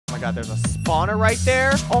Oh my god, there's a spawner right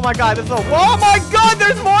there. Oh my god, there's a... Oh my god,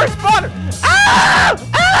 there's more spawners! Ow!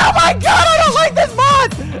 Oh my god, I don't like this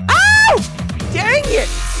mod! Ow! Dang it!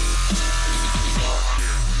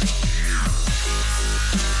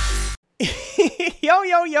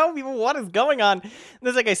 Yo, people, what is going on? This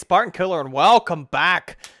is like a Spartan Killer, and welcome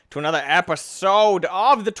back to another episode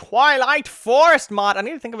of the Twilight Forest mod. I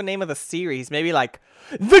need to think of a name of the series. Maybe like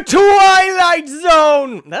the Twilight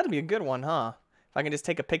Zone. That'd be a good one, huh? If I can just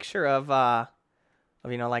take a picture of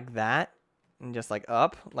you know, like that, and just like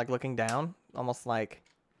up, like looking down, almost like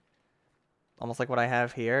what I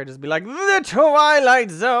have here. Just be like the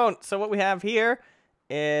Twilight Zone. So what we have here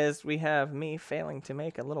is we have me failing to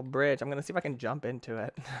make a little bridge. I'm gonna see if I can jump into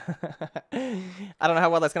it. I don't know how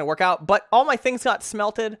well that's gonna work out, but all my things got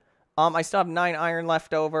smelted. I still have 9 iron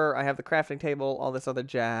left over. I have the crafting table, all this other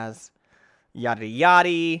jazz, yada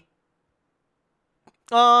yada.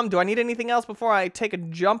 Do I need anything else before I take a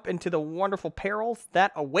jump into the wonderful perils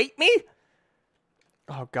that await me?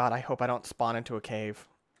 Oh god, I hope I don't spawn into a cave.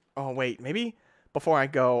 Oh wait, maybe before I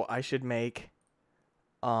go, I should make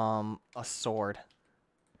a sword.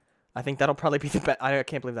 I think that'll probably be the best. I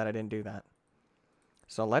can't believe that I didn't do that.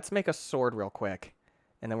 So let's make a sword real quick,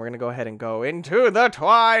 and then we're gonna go ahead and go into the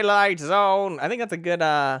Twilight Zone. I think that's a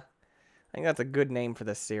good name for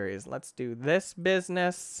this series. Let's do this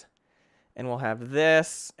business, and we'll have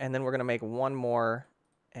this, and then we're gonna make one more,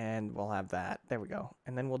 and we'll have that. There we go.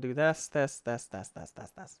 And then we'll do this.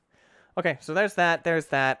 Okay, so there's that. There's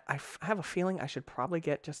that. I have a feeling I should probably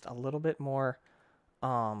get just a little bit more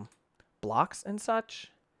blocks and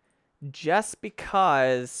such. Just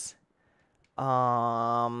because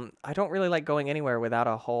I don't really like going anywhere without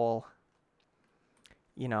a whole,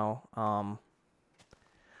 you know,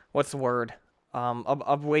 what's the word?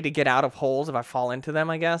 A way to get out of holes if I fall into them,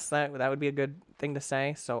 I guess. That would be a good thing to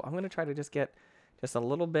say. So I'm going to try to just get just a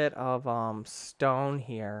little bit of stone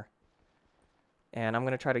here. And I'm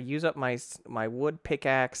going to try to use up my wood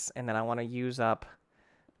pickaxe, and then I want to use up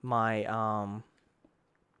my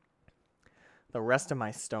the rest of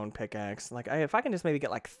my stone pickaxe. Like, if I can just maybe get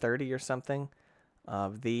like 30 or something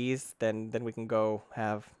of these, then we can go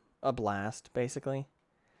have a blast, basically.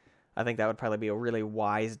 I think that would probably be a really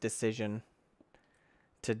wise decision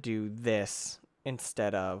to do this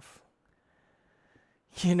instead of,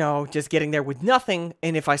 you know, just getting there with nothing.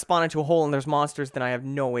 And if I spawn into a hole and there's monsters, then I have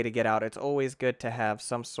no way to get out. It's always good to have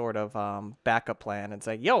some sort of backup plan and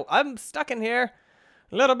say, yo, I'm stuck in here.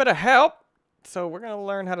 A little bit of help. So we're going to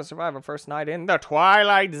learn how to survive our first night in the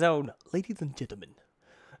Twilight Zone. Ladies and gentlemen,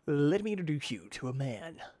 let me introduce you to a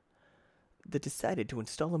man that decided to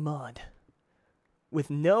install a mod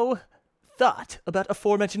with no thought about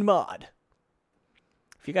aforementioned mod.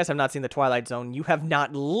 If you guys have not seen the Twilight Zone, you have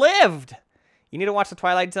not lived. You need to watch the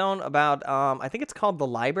Twilight Zone about, I think it's called The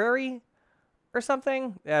Library or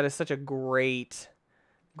something. That is such a great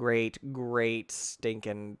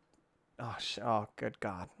stinking, oh, good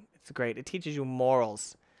God. It's great. It teaches you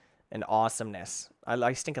morals and awesomeness.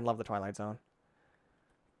 I stinking love the Twilight Zone.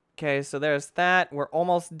 Okay, so there's that. We're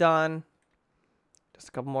almost done. Just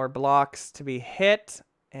a couple more blocks to be hit,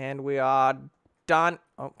 and we are done.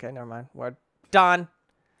 Okay, never mind. We're done.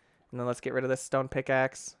 And then let's get rid of this stone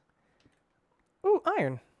pickaxe. Ooh,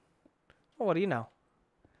 iron. Oh, what do you know?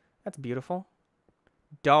 That's beautiful.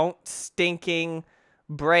 Don't stinking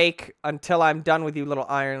break until I'm done with you, little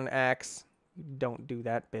iron axe. Don't do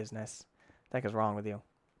that business. What the heck is wrong with you?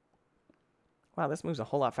 Wow, this moves a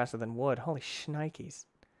whole lot faster than wood. Holy shnikes.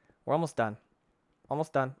 We're almost done.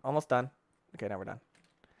 Almost done. Almost done. Okay, now we're done.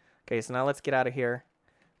 Okay, so now let's get out of here.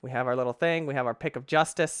 We have our little thing. We have our pick of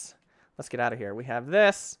justice. Let's get out of here. We have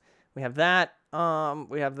this. We have that.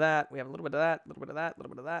 We have that. We have a little bit of that. A little bit of that. A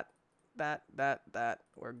little bit of that. That.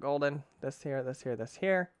 We're golden. This here. This here. This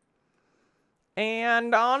here.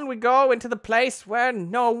 And on we go into the place where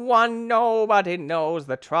nobody knows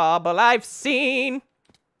the trouble I've seen.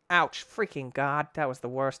 Ouch, freaking God. That was the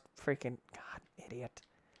worst freaking, God, idiot.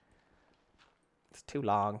 It's too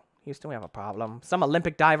long. Houston, we have a problem. Some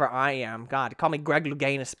Olympic diver I am. God, call me Greg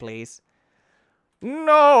Louganis, please.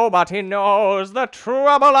 Nobody knows the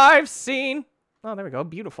trouble I've seen. Oh, there we go.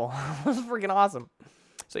 Beautiful. This is freaking awesome.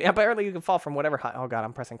 So, yeah, apparently you can fall from whatever height. Oh, God,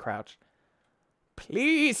 I'm pressing crouch.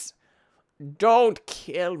 Please. Don't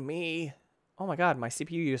kill me. Oh my god, my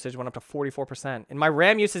CPU usage went up to 44%. And my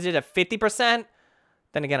RAM usage is at 50%.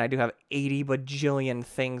 Then again, I do have 80 bajillion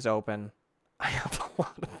things open. I have a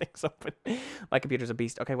lot of things open. My computer's a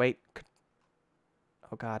beast. Okay, wait.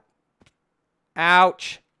 Oh god.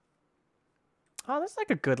 Ouch. Oh, this is like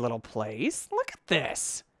a good little place. Look at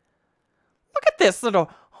this. Look at this little...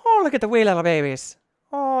 Oh, look at the wee little babies.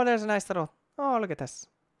 Oh, there's a nice little... Oh, look at this.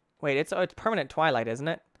 Wait, it's permanent Twilight, isn't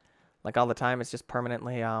it? Like all the time, it's just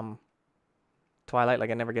permanently Twilight. Like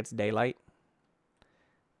it never gets daylight.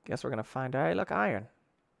 Guess we're gonna find. Hey, look, iron.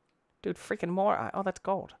 Dude, freaking more iron. Oh, that's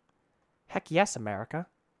gold. Heck yes, America.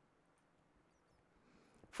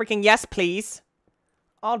 Freaking yes, please.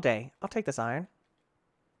 All day. I'll take this iron.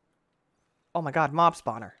 Oh my god, mob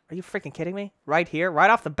spawner. Are you freaking kidding me? Right here, right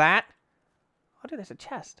off the bat? Oh, dude, there's a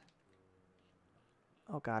chest.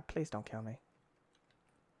 Oh god, please don't kill me.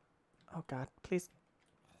 Oh god, please.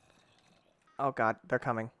 Oh god, they're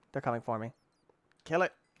coming. They're coming for me. Kill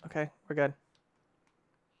it. Okay, we're good.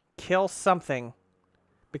 Kill something.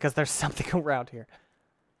 Because there's something around here.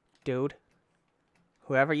 Dude.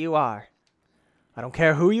 Whoever you are. I don't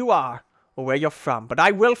care who you are or where you're from, but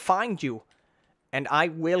I will find you. And I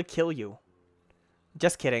will kill you.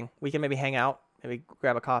 Just kidding. We can maybe hang out. Maybe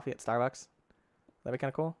grab a coffee at Starbucks. That'd be kind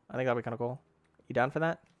of cool. I think that'd be kind of cool. You down for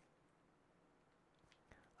that?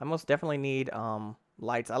 I most definitely need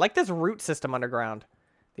lights. I like this root system underground.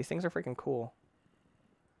 These things are freaking cool.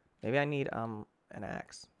 Maybe I need an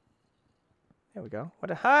axe. There we go. What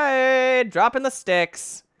a hi! Dropping the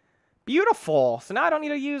sticks. Beautiful. So now I don't need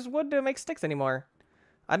to use wood to make sticks anymore.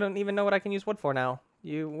 I don't even know what I can use wood for now.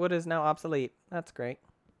 Wood is now obsolete. That's great.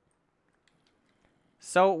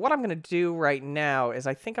 So what I'm going to do right now is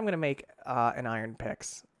I think I'm going to make an iron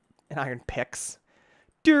picks. An iron picks.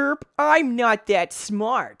 Derp, I'm not that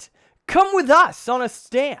smart. Come with us on a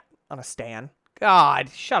stand. On a stand? God,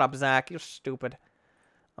 shut up, Zach. You're stupid.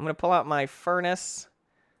 I'm going to pull out my furnace.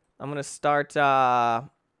 I'm going to start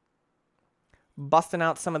busting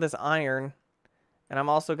out some of this iron. And I'm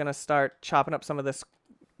also going to start chopping up some of this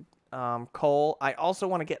coal. I also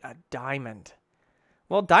want to get a diamond.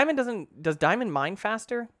 Well, does diamond mine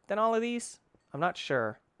faster than all of these? I'm not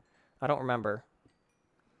sure. I don't remember.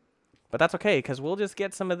 But that's okay, because we'll just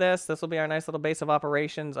get some of this. This will be our nice little base of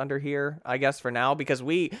operations under here, I guess, for now. Because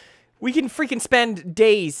we can freaking spend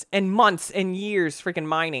days and months and years freaking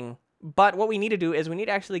mining. But what we need to do is we need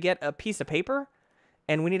to actually get a piece of paper.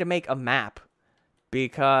 And we need to make a map.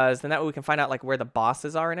 Because then that way we can find out like where the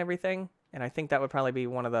bosses are and everything. And I think that would probably be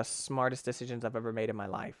one of the smartest decisions I've ever made in my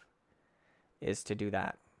life. Is to do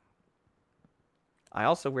that. I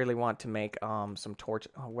also really want to make some torch.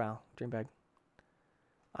 Oh, wow. Dream bag.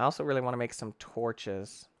 I also really want to make some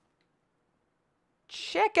torches.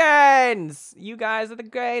 Chickens! You guys are the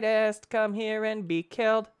greatest. Come here and be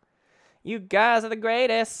killed. You guys are the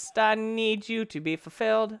greatest. I need you to be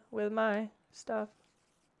fulfilled with my stuff.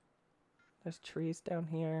 There's trees down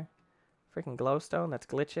here. Freaking glowstone that's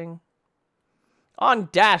glitching. On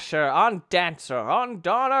Dasher, on Dancer, on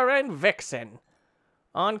Donner and Vixen.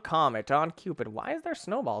 On Comet, on Cupid. Why is there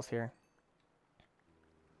snowballs here?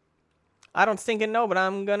 I don't stinking know, but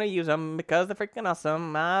I'm gonna use them because they're freaking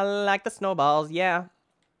awesome. I like the snowballs, yeah.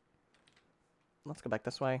 Let's go back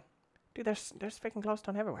this way. Dude, there's freaking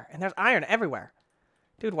glowstone everywhere. And there's iron everywhere.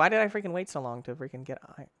 Dude, why did I freaking wait so long to freaking get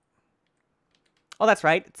iron? Oh, that's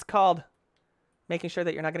right. It's called making sure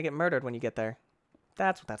that you're not gonna get murdered when you get there.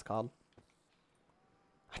 That's what that's called.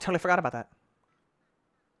 I totally forgot about that.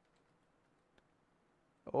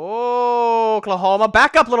 Oh, Oklahoma.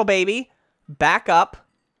 Back up, little baby. Back up.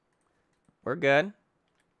 We're good.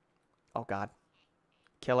 Oh, God.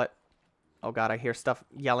 Kill it. Oh, God. I hear stuff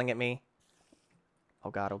yelling at me. Oh,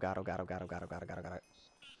 God. Oh, God. Oh, God. Oh, God. Oh, God. Oh, God. Oh, God. Oh, God.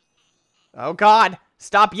 Oh, God.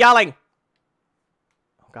 Stop yelling.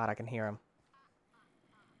 Oh, God. I can hear him.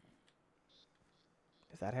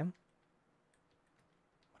 Is that him?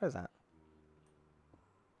 What is that?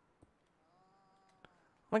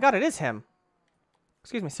 Oh, my God. It is him.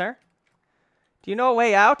 Excuse me, sir. Do you know a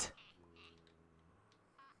way out?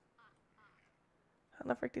 How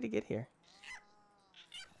the frick did he get here?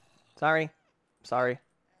 Sorry. Sorry.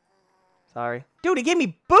 Sorry. Dude, he gave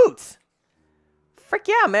me boots! Frick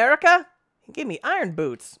yeah, America! He gave me iron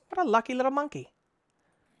boots. What a lucky little monkey.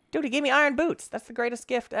 Dude, he gave me iron boots. That's the greatest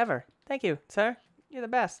gift ever. Thank you, sir. You're the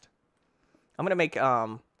best. I'm gonna make,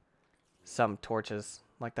 some torches.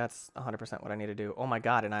 Like, that's 100% what I need to do. Oh my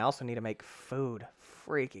god, and I also need to make food.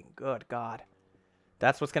 Freaking good god.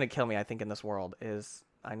 That's what's gonna kill me, I think, in this world, is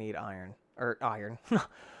I need iron. Or, iron.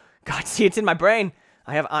 God, see, it's in my brain.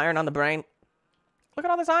 I have iron on the brain. Look at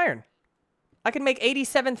all this iron. I can make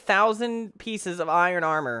 87,000 pieces of iron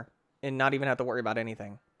armor and not even have to worry about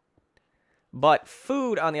anything. But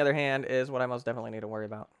food, on the other hand, is what I most definitely need to worry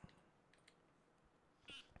about.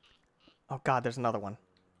 Oh god, there's another one.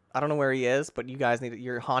 I don't know where he is, but you guys need to,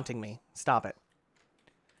 you're haunting me. Stop it.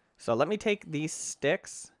 So let me take these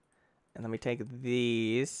sticks, and let me take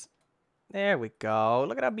these. There we go.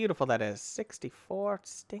 Look at how beautiful that is. 64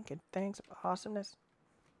 stinking things of awesomeness.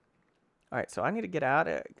 All right, so I need to get out.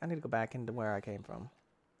 I need to go back into where I came from.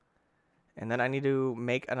 And then I need to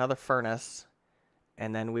make another furnace.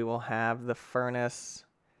 And then we will have the furnace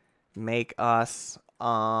make us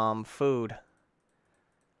food.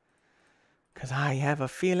 Because I have a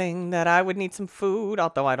feeling that I would need some food.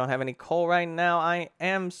 Although I don't have any coal right now. I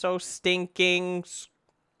am so stinking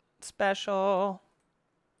special.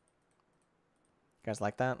 You guys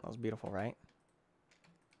like that? That was beautiful, right?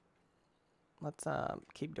 Let's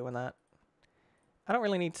keep doing that. I don't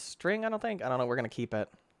really need string, I don't think. I don't know. We're going to keep it.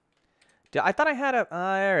 I thought I had a...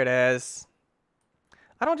 there it is.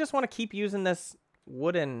 I don't just want to keep using this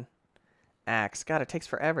wooden axe. God, it takes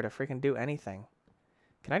forever to freaking do anything.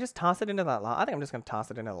 Can I just toss it into that lava? I think I'm just going to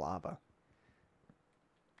toss it into the lava.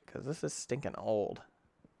 Because this is stinking old.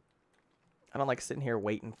 I don't like sitting here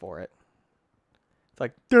waiting for it. It's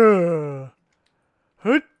like, duh.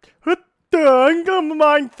 I'm going to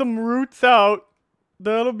mine some roots out.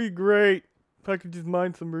 That'll be great. If I could just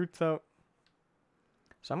mine some roots out.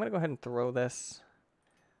 So I'm going to go ahead and throw this.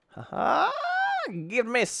 Haha. Give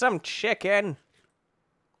me some chicken.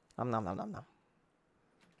 Nom nom nom nom nom.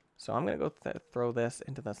 So I'm going to go throw this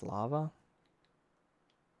into this lava.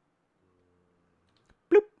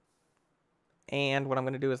 Bloop. And what I'm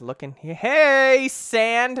going to do is look in here. Hey,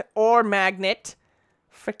 sand or magnet.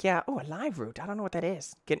 Frick yeah. Oh, a live root. I don't know what that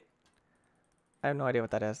is. I have no idea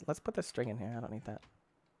what that is. Let's put this string in here. I don't need that.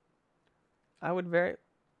 I would very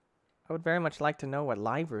much like to know what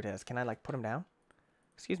live root is. Can I like put him down?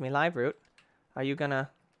 Excuse me, live root. Are you gonna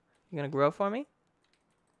grow for me?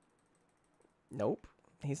 Nope.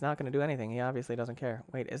 He's not gonna do anything. He obviously doesn't care.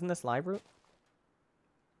 Wait, isn't this live root?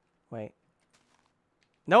 Wait.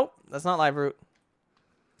 Nope, that's not live root.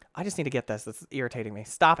 I just need to get this. This is irritating me.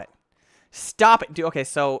 Stop it. Stop it. Dude, okay,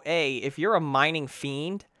 so if you're a mining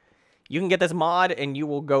fiend, you can get this mod and you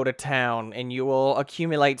will go to town and you will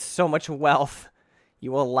accumulate so much wealth.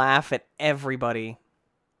 You will laugh at everybody.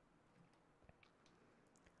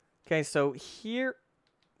 Okay, so here...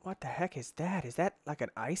 What the heck is that? Is that like an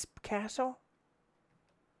ice castle?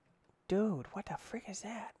 Dude, what the frick is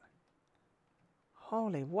that?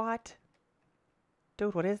 Holy what?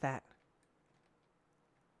 Dude, what is that?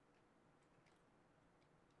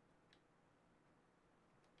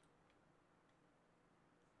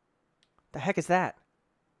 The heck is that?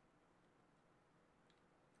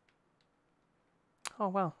 Oh,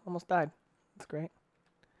 wow. Almost died. That's great.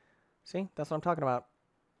 See? That's what I'm talking about.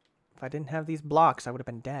 If I didn't have these blocks, I would have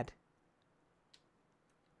been dead.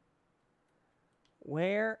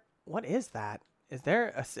 Where? What is that? Is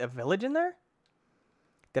there a village in there?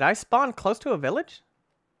 Did I spawn close to a village?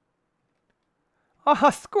 Oh,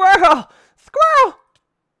 squirrel! Squirrel!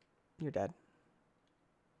 You're dead.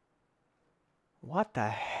 What the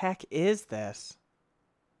heck is this?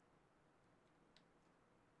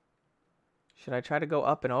 Should I try to go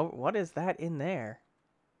up and over? What is that in there?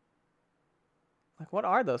 Like, what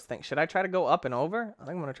are those things? Should I try to go up and over? I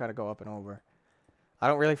think I'm going to try to go up and over. I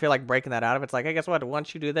don't really feel like breaking that out of it. It's like, hey, guess what?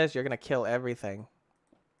 Once you do this, you're going to kill everything.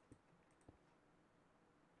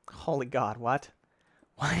 Holy God, what?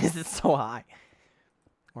 Why is it so high?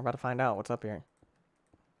 We're about to find out what's up here.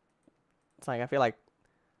 It's like, I feel like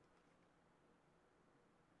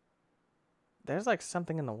there's like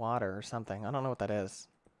something in the water or something. I don't know what that is.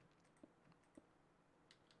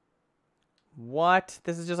 What?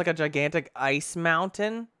 This is just like a gigantic ice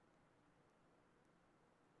mountain?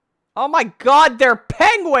 Oh my God, they're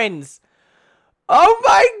penguins! Oh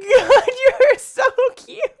my God, you're so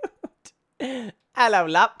cute! Hello,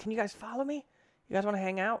 love. Can you guys follow me? You guys want to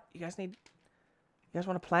hang out? You guys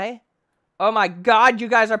want to play? Oh my God, you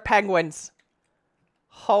guys are penguins!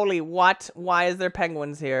 Holy what? Why is there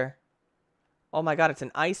penguins here? Oh my God, it's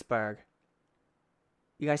an iceberg.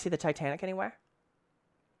 You guys see the Titanic anywhere?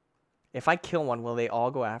 If I kill one, will they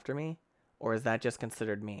all go after me? Or is that just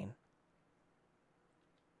considered mean?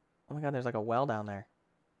 Oh my God, there's like a well down there.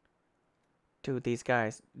 Dude, these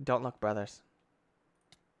guys don't look brothers.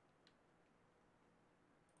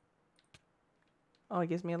 Oh, he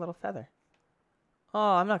gives me a little feather. Oh,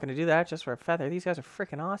 I'm not going to do that just for a feather. These guys are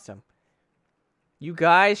freaking awesome. You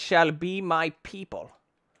guys shall be my people.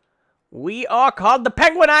 We are called the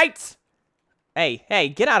Penguinites! Hey, hey,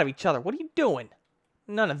 get out of each other. What are you doing?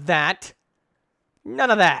 None of that.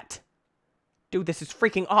 None of that. Dude, this is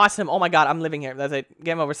freaking awesome. Oh my God, I'm living here. That's it.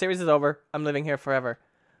 Game over. Series is over. I'm living here forever.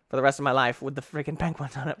 For the rest of my life with the freaking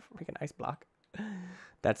penguins on a freaking ice block.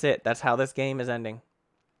 That's it. That's how this game is ending.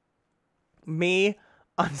 Me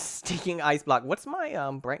on stinking ice block. What's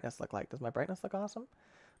my brightness look like? Does my brightness look awesome?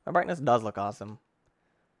 My brightness does look awesome.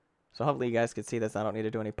 So hopefully you guys can see this. I don't need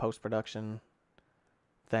to do any post-production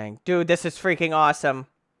thing. Dude, this is freaking awesome.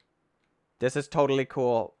 This is totally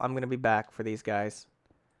cool. I'm going to be back for these guys.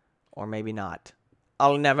 Or maybe not.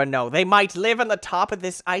 I'll never know. They might live on the top of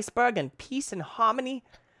this iceberg in peace and harmony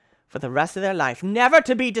for the rest of their life. Never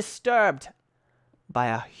to be disturbed by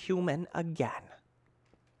a human again.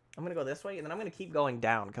 I'm going to go this way, and then I'm going to keep going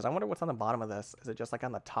down, because I wonder what's on the bottom of this. Is it just like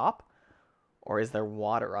on the top? Or is there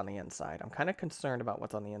water on the inside? I'm kind of concerned about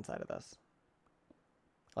what's on the inside of this.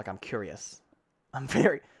 Like, I'm curious. I'm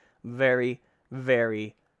very, very,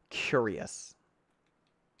 very curious.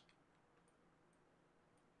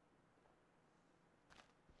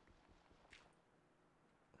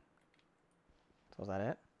 So is that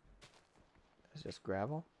it? It's just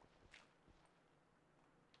gravel?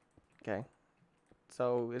 Okay.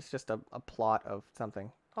 So it's just a plot of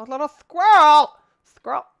something. Oh, little squirrel!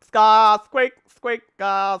 Squirrel! Squeak! Squeak!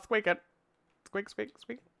 Squeak it! Squeak, squeak,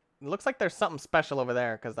 squeak. It looks like there's something special over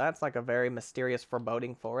there, because that's like a very mysterious,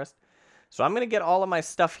 foreboding forest. So I'm going to get all of my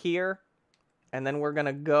stuff here, and then we're going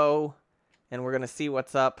to go, and we're going to see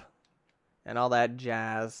what's up, and all that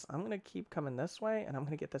jazz. I'm going to keep coming this way, and I'm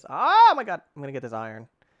going to get this. Oh, my God. I'm going to get this iron.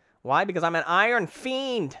 Why? Because I'm an iron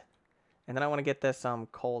fiend. And then I want to get this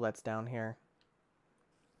coal that's down here.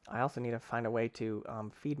 I also need to find a way to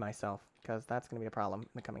feed myself, because that's going to be a problem in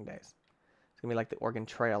the coming days. It's going to be like the Oregon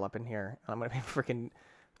Trail up in here. I'm going to be freaking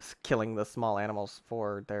killing the small animals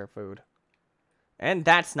for their food. And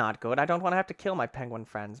that's not good. I don't want to have to kill my penguin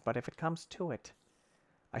friends, but if it comes to it,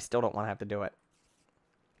 I still don't want to have to do it.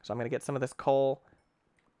 So I'm going to get some of this coal.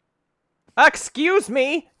 Excuse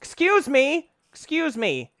me! Excuse me! Excuse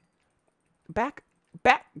me! Back!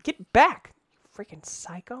 Back! Get back! You freaking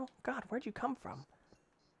psycho! God, where'd you come from?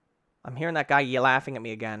 I'm hearing that guy laughing at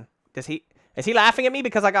me again. Is he laughing at me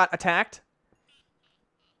because I got attacked?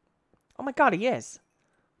 Oh my God, he is.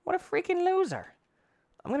 What a freaking loser.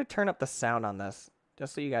 I'm going to turn up the sound on this,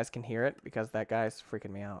 just so you guys can hear it, because that guy's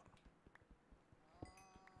freaking me out.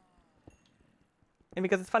 And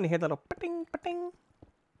because it's fun to hear the little pa-ding, pa-ding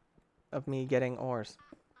of me getting ores.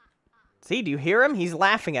 See, do you hear him? He's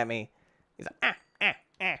laughing at me. He's like,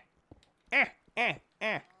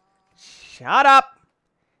 Shut up!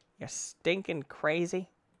 You're stinking crazy.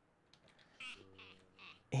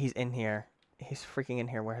 He's in here. He's freaking in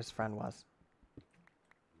here where his friend was.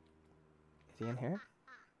 Is he in here?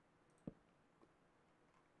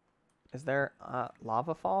 Is there a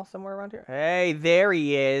lava fall somewhere around here? Hey, there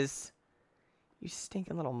he is. You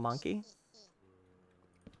stinking little monkey.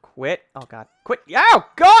 Quit. Oh, God. Quit. Oh,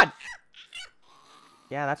 God!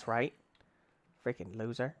 Yeah, that's right. Freaking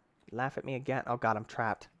loser. Laugh at me again. Oh, God, I'm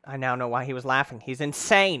trapped. I now know why he was laughing. He's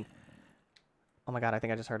insane. Oh, my God, I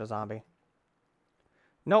think I just heard a zombie.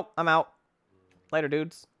 Nope, I'm out. Later,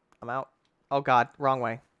 dudes. I'm out. Oh, God, wrong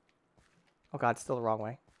way. Oh, God, still the wrong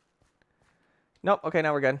way. Nope, okay,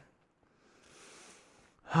 now we're good.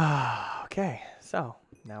 Okay, so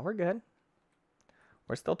now we're good.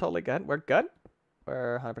 We're still totally good. We're good.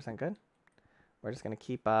 We're 100% good. We're just going to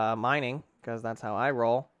keep mining, because that's how I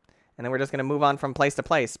roll. And then we're just going to move on from place to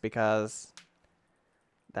place, because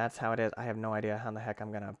that's how it is. I have no idea how the heck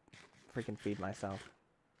I'm going to freaking feed myself.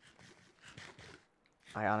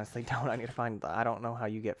 I honestly don't. I need to find... I don't know how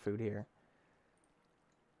you get food here.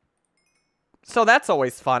 So that's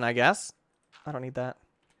always fun, I guess. I don't need that.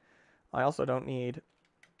 I also don't need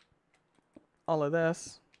all of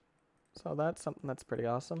this. So that's something that's pretty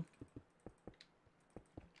awesome.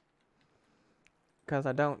 Because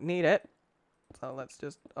I don't need it. So let's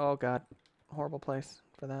just... Oh, God. Horrible place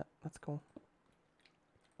for that. That's cool.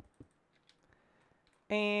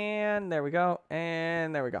 And there we go.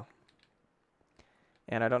 And there we go.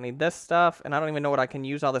 And I don't need this stuff. And I don't even know what I can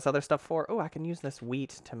use all this other stuff for. Oh, I can use this wheat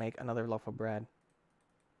to make another loaf of bread.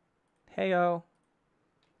 Heyo.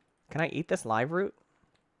 Can I eat this live root?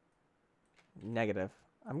 Negative.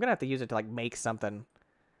 I'm going to have to use it to, like, make something.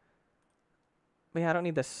 But yeah, I don't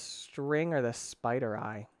need the string or the spider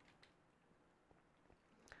eye.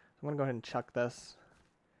 I'm going to go ahead and chuck this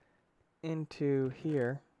into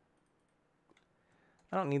here.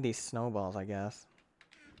 I don't need these snowballs, I guess.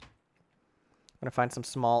 I'm going to find some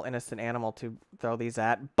small, innocent animal to throw these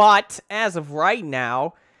at. But, as of right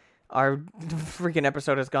now, our freaking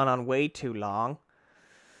episode has gone on way too long.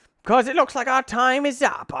 Because it looks like our time is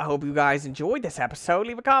up. I hope you guys enjoyed this episode.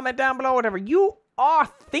 Leave a comment down below, whatever you are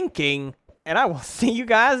thinking. And I will see you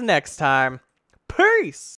guys next time. Peace!